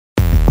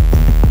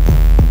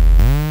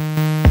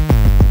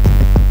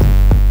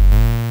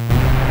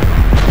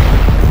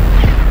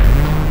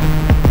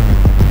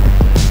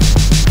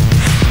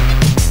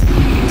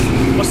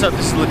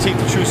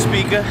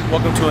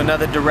Welcome to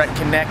another Direct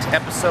Connect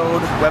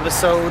episode,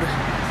 webisode.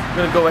 I'm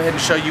going to go ahead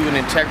and show you an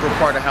integral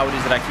part of how it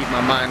is that I keep my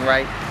mind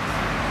right.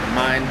 The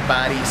mind,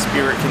 body,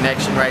 spirit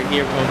connection right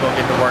here. We're going to go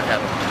get the workout.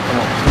 Come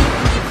on.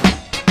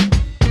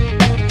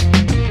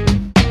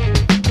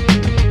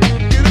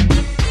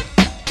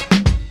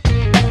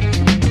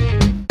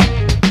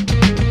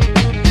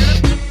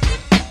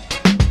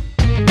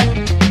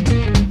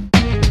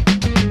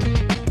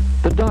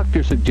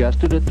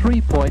 Suggested a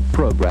 3-point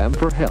program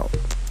for health.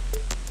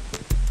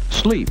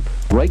 Sleep,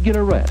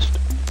 regular rest,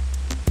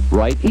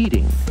 right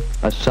eating,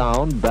 a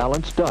sound,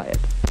 balanced diet,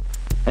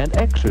 and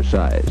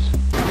exercise.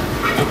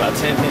 About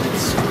 10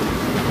 minutes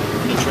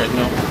on the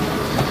treadmill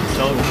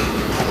total.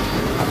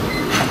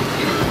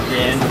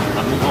 Then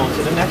I'll move on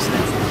to the next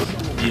thing.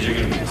 These are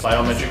going to be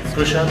plyometric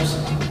push-ups.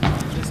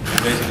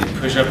 Basically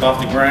push up off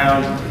the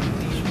ground,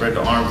 spread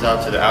the arms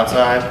out to the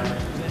outside,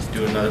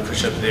 do another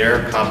push-up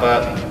there, pop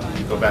up,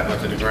 go back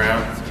onto the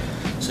ground.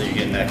 So you're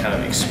getting that kind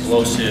of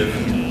explosive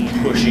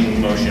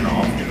pushing motion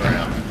off the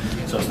ground.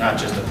 So it's not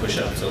just a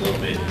push-up, it's a little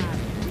bit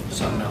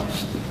something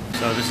else.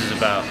 So this is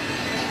about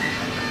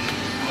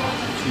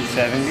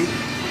 270,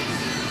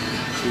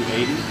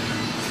 280.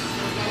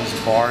 This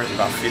bar is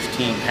about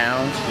 15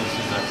 pounds. This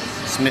is a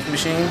Smith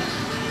machine.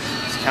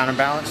 It's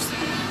counterbalanced.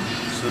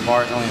 So the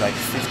bar is only like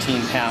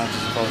 15 pounds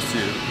as opposed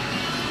to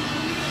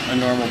a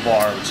normal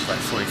bar, which is like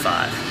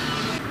 45.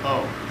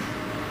 Oh.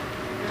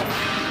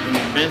 When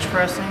you're bench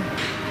pressing,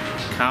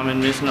 common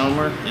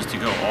misnomer is to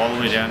go all the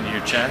way down to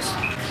your chest.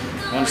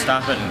 You want to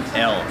stop at an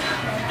L,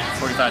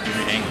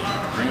 45-degree angle.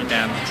 Bring it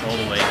down, control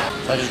the weight.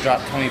 So I just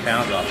dropped 20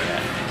 pounds off of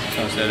that.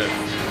 So instead of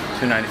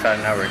 295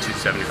 an hour,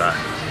 275.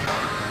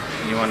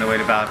 You want to wait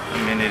about a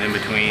minute in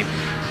between,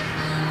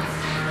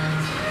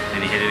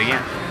 then you hit it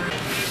again.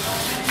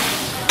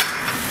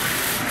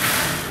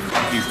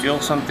 If you feel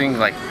something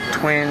like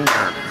twinge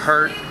or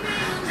hurt,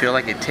 feel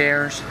like it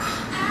tears,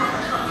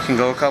 you can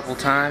go a couple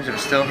times. If it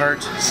still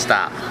hurts,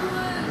 stop.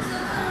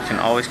 You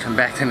can always come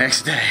back the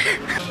next day.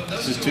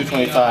 This is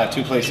 225,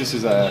 two plates. This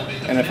is a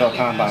NFL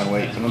combine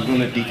weight. I'm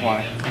doing a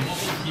decline.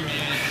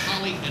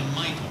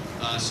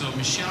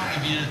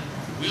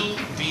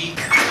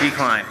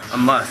 Decline, a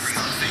must.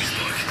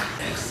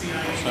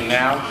 So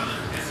now,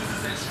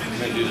 I'm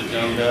going to do the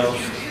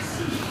dumbbells.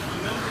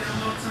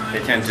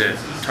 They tend to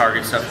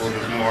target stuff a little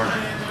bit more.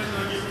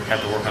 Have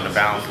to work on the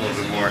balance a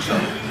little bit more, so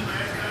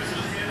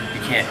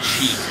you can't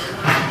cheat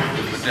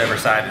with whichever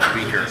side is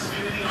weaker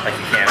like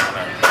you can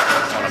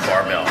on a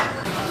barbell.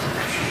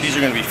 These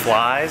are going to be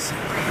flies.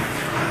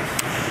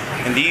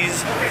 And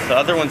these, the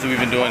other ones that we've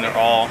been doing, are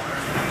all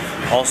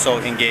also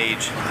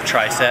engage the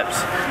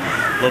triceps,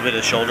 a little bit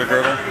of the shoulder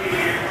girdle.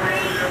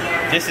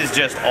 This is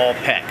just all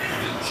pec.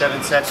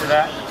 7 sets of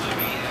that.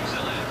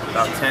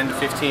 About 10 to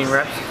 15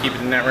 reps. Keep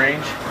it in that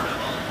range.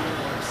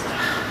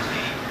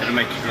 It'll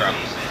make you grow.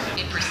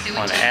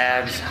 On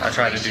abs, I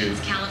try to do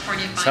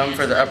some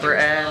for the upper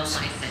abs,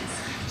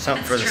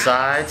 something for the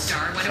sides,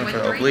 something for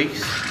the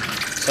obliques,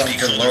 something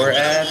for the lower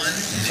abs,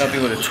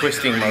 something with a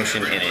twisting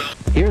motion in it.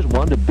 Here's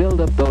one to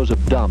build up those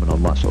abdominal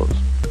muscles.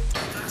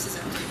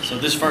 So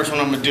this first one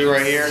I'm going to do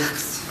right here,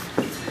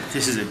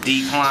 this is a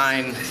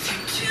decline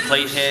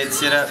plate head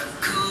sit-up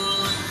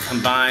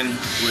combined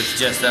with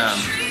just a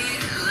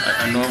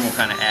normal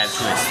kind of ab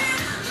twist.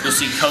 You'll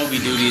see Kobe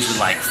do these with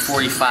like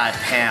 45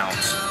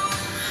 pounds.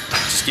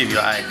 Just give you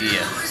an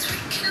idea.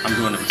 I'm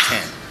doing it with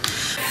 10.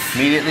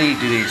 Immediately you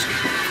do these.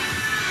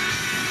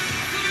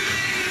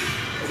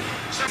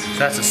 So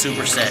that's a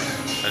superset.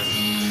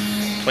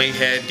 Plate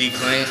head,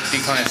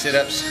 decline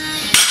sit-ups,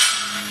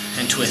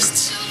 and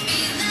twists.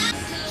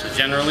 So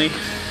generally,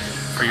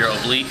 for your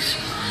obliques,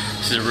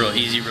 this is a real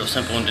easy, real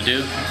simple one to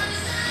do.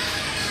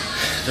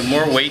 The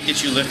more weight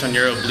that you lift on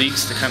your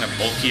obliques, the kind of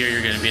bulkier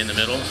you're going to be in the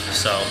middle.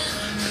 So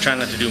try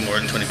not to do more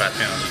than 25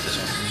 pounds with this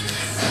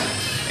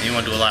one. And you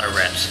want to do a lot of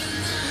reps.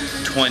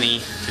 20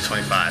 to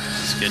 25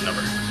 is a good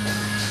number.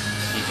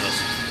 You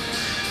just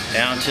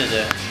down to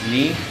the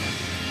knee.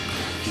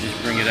 You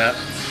just bring it up.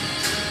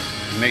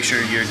 Make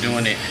sure you're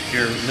doing it,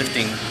 you're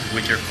lifting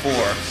with your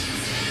core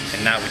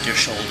and not with your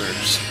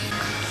shoulders.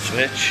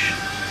 Switch.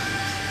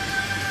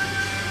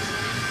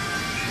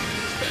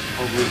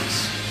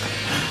 Obliques.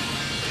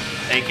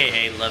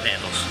 AKA love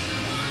handles.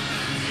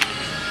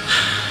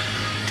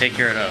 Take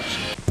care of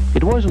those.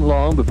 It wasn't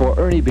long before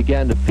Ernie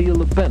began to feel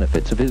the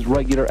benefits of his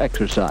regular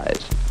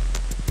exercise.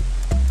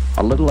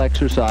 A little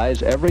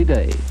exercise every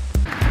day.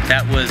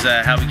 That was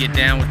how we get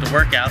down with the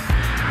workout.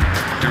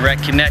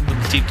 Direct Connect with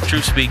Lateef the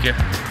Truthspeaker,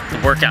 the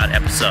workout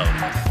episode.